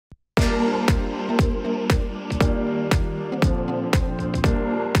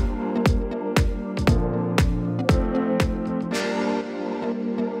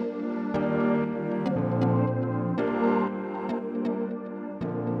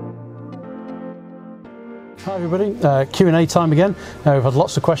Hi everybody, Q&A time again. We've had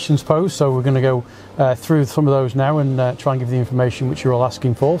lots of questions posed, so we're going to go through some of those now and try and give you the information which you're all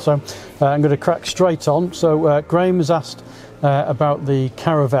asking for. So I'm going to crack straight on. So Graham has asked about the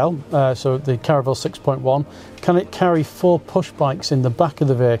Caravelle, so the Caravelle 6.1. Can it carry 4 push bikes in the back of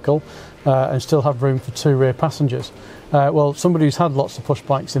the vehicle and still have room for 2 rear passengers? Well, somebody who's had lots of push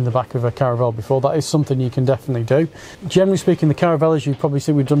bikes in the back of a Caravelle before, that is something you can definitely do. Generally speaking, the Caravelle, as you probably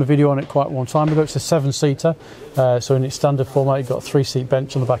see, we've done a video on it quite a long time ago. It's a 7-seater, so in its standard format, you've got a 3-seat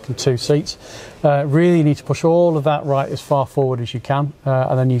bench on the back and 2 seats. Really, you need to push all of that right as far forward as you can,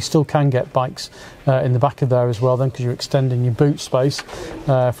 and then you still can get bikes in the back of there as well, then, because you're extending your boot space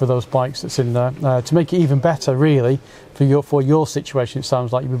for those bikes that's in there. To make it even better, really, for your situation, it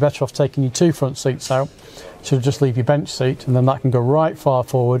sounds like you'd be better off taking your 2 front seats out. So just leave your bench seat, and then that can go right far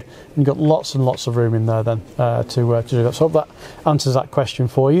forward, and you've got lots and lots of room in there then to do that. So I hope that answers that question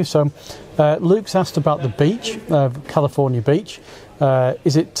for you. So Luke's asked about the beach, California beach.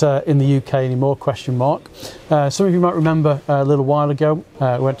 Is it in the UK anymore? Question mark. Some of you might remember a little while ago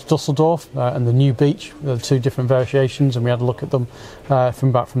we went to Dusseldorf and the new beach, the 2 different variations, and we had a look at them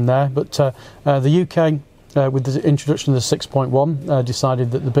from there. But the UK, with the introduction of the 6.1,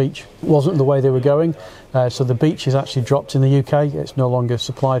 decided that the beach wasn't the way they were going. So the beach is actually dropped in the UK. It's no longer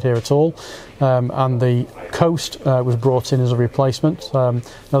supplied here at all. And the coast was brought in as a replacement. Now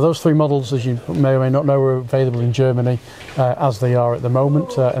those 3 models, as you may or may not know, are available in Germany as they are at the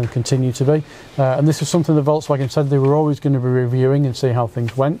moment and continue to be. And this is something that Volkswagen said they were always going to be reviewing and see how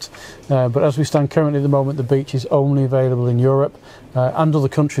things went. But as we stand currently at the moment, the beach is only available in Europe and other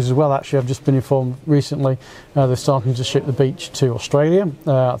countries as well. Actually, I've just been informed recently they're starting to ship the beach to Australia.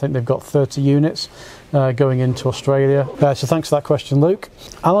 I think they've got 30 units going into Australia. So thanks for that question, Luke.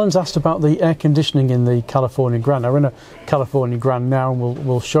 Alan's asked about the air conditioning in the California Grand. Now, we're in a California Grand now, and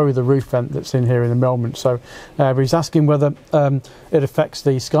we'll show you the roof vent that's in here in a moment. So but he's asking whether it affects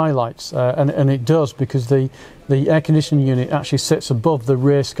the skylights, and it does, because the air conditioning unit actually sits above the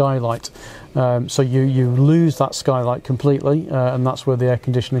rear skylight. So you lose that skylight completely, and that's where the air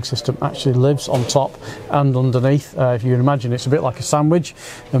conditioning system actually lives, on top and underneath. If you can imagine, it's a bit like a sandwich,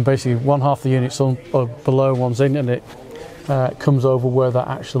 and basically one half the unit's on below, one's in, and it comes over where that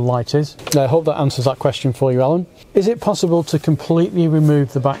actual light is. I hope that answers that question for you, Alan. Is it possible to completely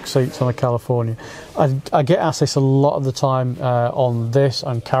remove the back seats on a California? I get asked this a lot of the time on this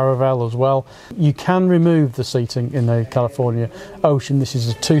and Caravelle as well. You can remove the seating in the California Ocean. This is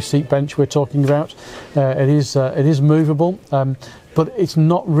a 2-seat bench we're talking about. It is movable. But it's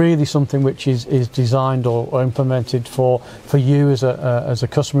not really something which is designed or implemented for you as a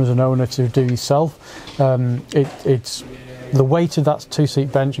customer, as an owner, to do yourself. It's the weight of that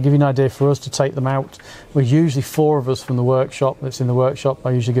 2-seat bench. I'll give you an idea. For us to take them out, we're usually 4 of us from the workshop that's in the workshop.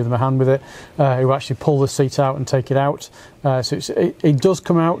 I usually give them a hand with it, who actually pull the seat out and take it out. So it does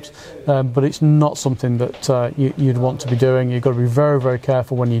come out, but it's not something that you'd want to be doing. You've got to be very, very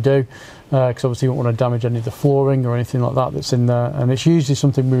careful when you do, because obviously you don't want to damage any of the flooring or anything like that that's in there. And it's usually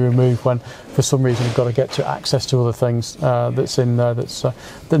something we remove when, for some reason, we've got to get to access to other things that's in there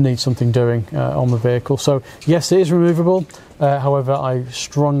that needs something doing on the vehicle. So yes, it is removable. However, I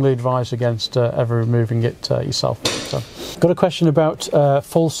strongly advise against ever removing it yourself. So, got a question about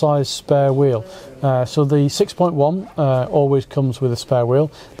full-size spare wheel. So the 6.1 always comes with a spare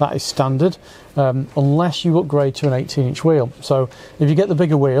wheel. That is standard, unless you upgrade to an 18-inch wheel. So if you get the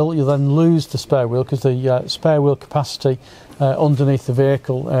bigger wheel, you'll then lose the spare wheel, because the spare wheel capacity underneath the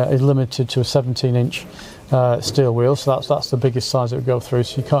vehicle is limited to a 17-inch steel wheel. So that's the biggest size it would go through.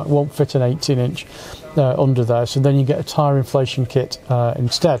 So you won't fit an 18-inch under there. So then you get a tyre inflation kit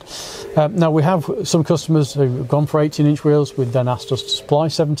instead. Now we have some customers who've gone for 18-inch wheels. We've then asked us to supply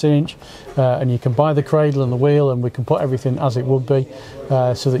 17-inch, and you can buy the cradle and the wheel, and we can put everything as it would be,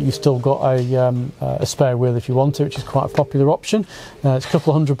 so that you've still got a spare wheel if you want it, which is quite a popular option. It's a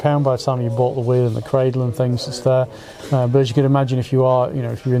couple of £100 by the time you bought the wheel and the cradle and things that's there. But as you can imagine, if you're in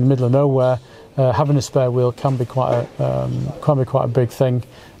the middle of nowhere, having a spare wheel can be quite a big thing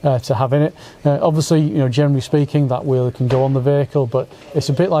to have in it. Obviously, generally speaking, that wheel can go on the vehicle, but it's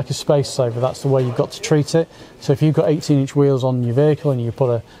a bit like a space saver. That's the way you've got to treat it. So if you've got 18-inch wheels on your vehicle and you put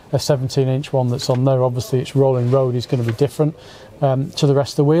a 17-inch one that's on there, obviously its rolling road is going to be different to the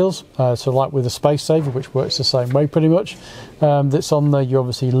rest of the wheels. So like with a space saver, which works the same way pretty much, that's on there, you're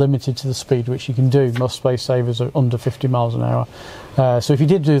obviously limited to the speed which you can do. Most space savers are under 50 miles an hour. So if you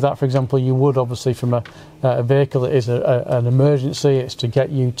did do that, for example, you would obviously, from a vehicle that is an emergency, it's to get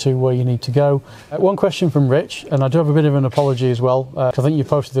you to where you need to go. One question from Rich, and I do have a bit of an apology as well, because I think you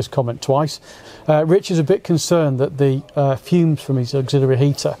posted this comment twice. Rich is a bit concerned concerned that the fumes from his auxiliary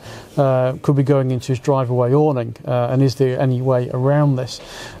heater could be going into his drive-away awning, and is there any way around this?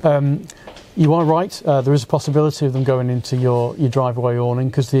 You are right, there is a possibility of them going into your drive-away awning,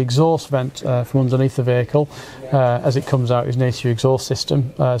 because the exhaust vent from underneath the vehicle, as it comes out, is near to your exhaust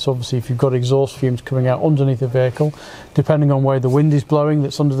system. So obviously if you've got exhaust fumes coming out underneath the vehicle, depending on where the wind is blowing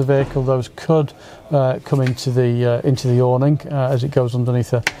that's under the vehicle, those could come into the awning as it goes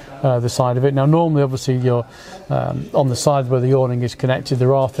underneath the side of it. Now normally obviously you're on the side where the awning is connected,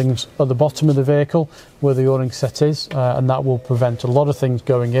 there are things at the bottom of the vehicle where the awning set is, and that will prevent a lot of things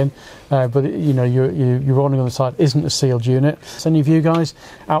going in, but you know, your awning on the side isn't a sealed unit. So any of you guys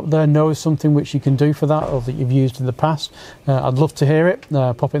out there know something which you can do for that, or that you've used in the past, I'd love to hear it.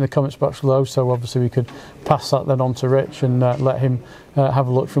 Pop it in the comments box below, so obviously we could pass that then on to Rich and let him have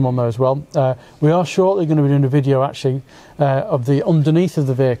a look from on there as well. We are shortly going to be doing a video actually of the underneath of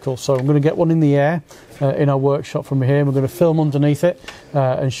the vehicle, so I'm going to get one in the air in our workshop from here, and we're going to film underneath it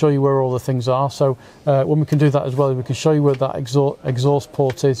and show you where all the things are. So when we can do that as well, we can show you where that exhaust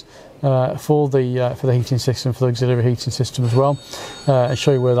port is for the heating system, for the auxiliary heating system as well, and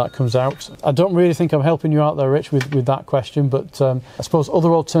show you where that comes out. I don't really think I'm helping you out there, Rich, with that question, but I suppose other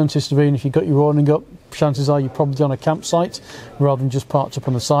alternatives to being, if you've got your awning up, chances are you're probably on a campsite rather than just parked up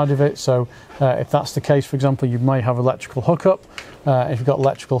on the side of it. So if that's the case, for example, you may have electrical hookup. If you've got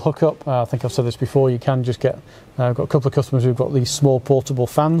electrical hookup, I think I've said this before, you can just get, I've got a couple of customers who've got these small portable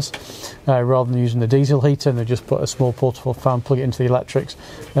fans rather than using the diesel heater, and they just put a small portable fan, plug it into the electrics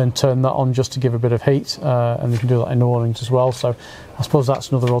and turn that on just to give a bit of heat, and you can do that in awnings as well. So I suppose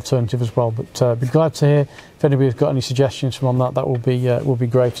that's another alternative as well, but be glad to hear if anybody's got any suggestions from on that. Will be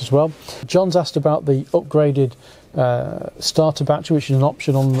great as well. John's asked about the upgraded starter battery, which is an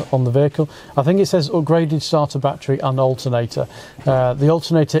option on the vehicle. I think it says upgraded starter battery and alternator. The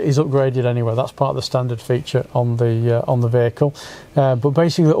alternator is upgraded anyway, that's part of the standard feature on the vehicle, but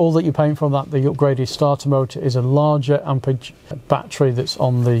basically all that you're paying for that, the upgraded starter motor, is a larger amperage battery that's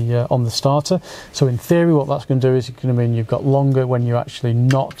on the starter. So in theory what that's going to do is it's going to mean you've got longer when you're actually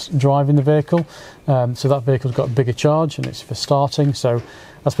not driving the vehicle, so that vehicle's got a bigger charge and it's for starting. So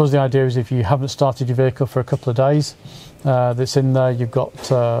I suppose the idea is if you haven't started your vehicle for a couple of days, that's in there, you've got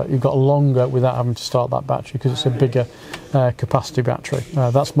longer without having to start that battery, because it's a bigger capacity battery.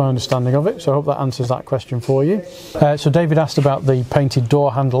 That's my understanding of it, so I hope that answers that question for you. So David asked about the painted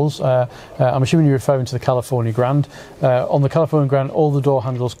door handles. I'm assuming you're referring to the California Grand. On the California Grand, all the door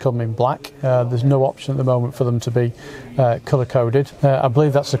handles come in black. There's no option at the moment for them to be colour coded. I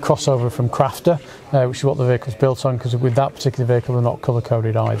believe that's a crossover from Crafter, which is what the vehicle's built on, because with that particular vehicle they're not colour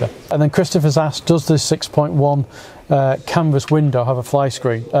coded either. And then Christopher's asked, does this 6.1 canvas window have a fly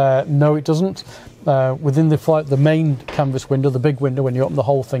screen? No, it doesn't. Within the main canvas window, the big window, when you open the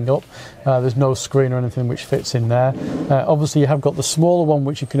whole thing up, there's no screen or anything which fits in there. Obviously you have got the smaller one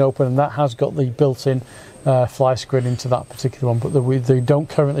which you can open, and that has got the built-in fly screen into that particular one, but they don't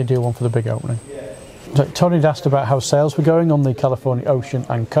currently do one for the big opening. Tony had asked about how sales were going on the California Ocean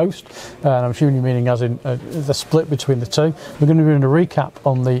and Coast, and I'm assuming you're meaning as in the split between the two. We're going to be doing a recap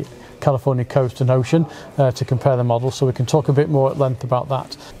on the California Coast and Ocean to compare the models, so we can talk a bit more at length about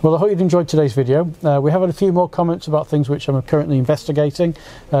that. Well, I hope you've enjoyed today's video. We have had a few more comments about things which I'm currently investigating,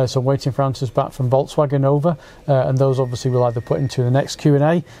 so I'm waiting for answers back from Volkswagen over, and those obviously we'll either put into the next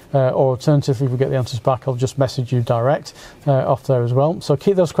Q&A, or alternatively if we get the answers back I'll just message you direct off there as well. So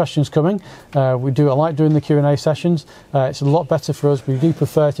keep those questions coming. I like doing the Q&A sessions. It's a lot better for us. We do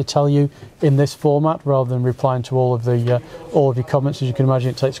prefer to tell you in this format rather than replying to all of your comments. As you can imagine,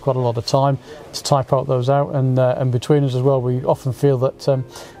 it takes quite a lot of time to type out those out, and between us as well, we often feel that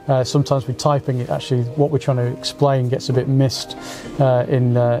sometimes with typing, actually what we're trying to explain gets a bit missed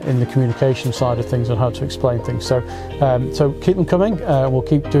in the communication side of things on how to explain things. So keep them coming. We'll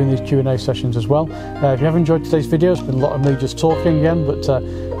keep doing these Q&A sessions as well. If you have enjoyed today's video, it's been a lot of me just talking again, but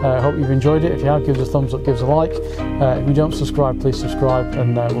I hope you've enjoyed it. If you have, give us a thumbs up, give us a like. If you don't subscribe, please subscribe,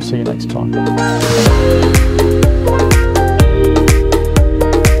 and we'll see you next time.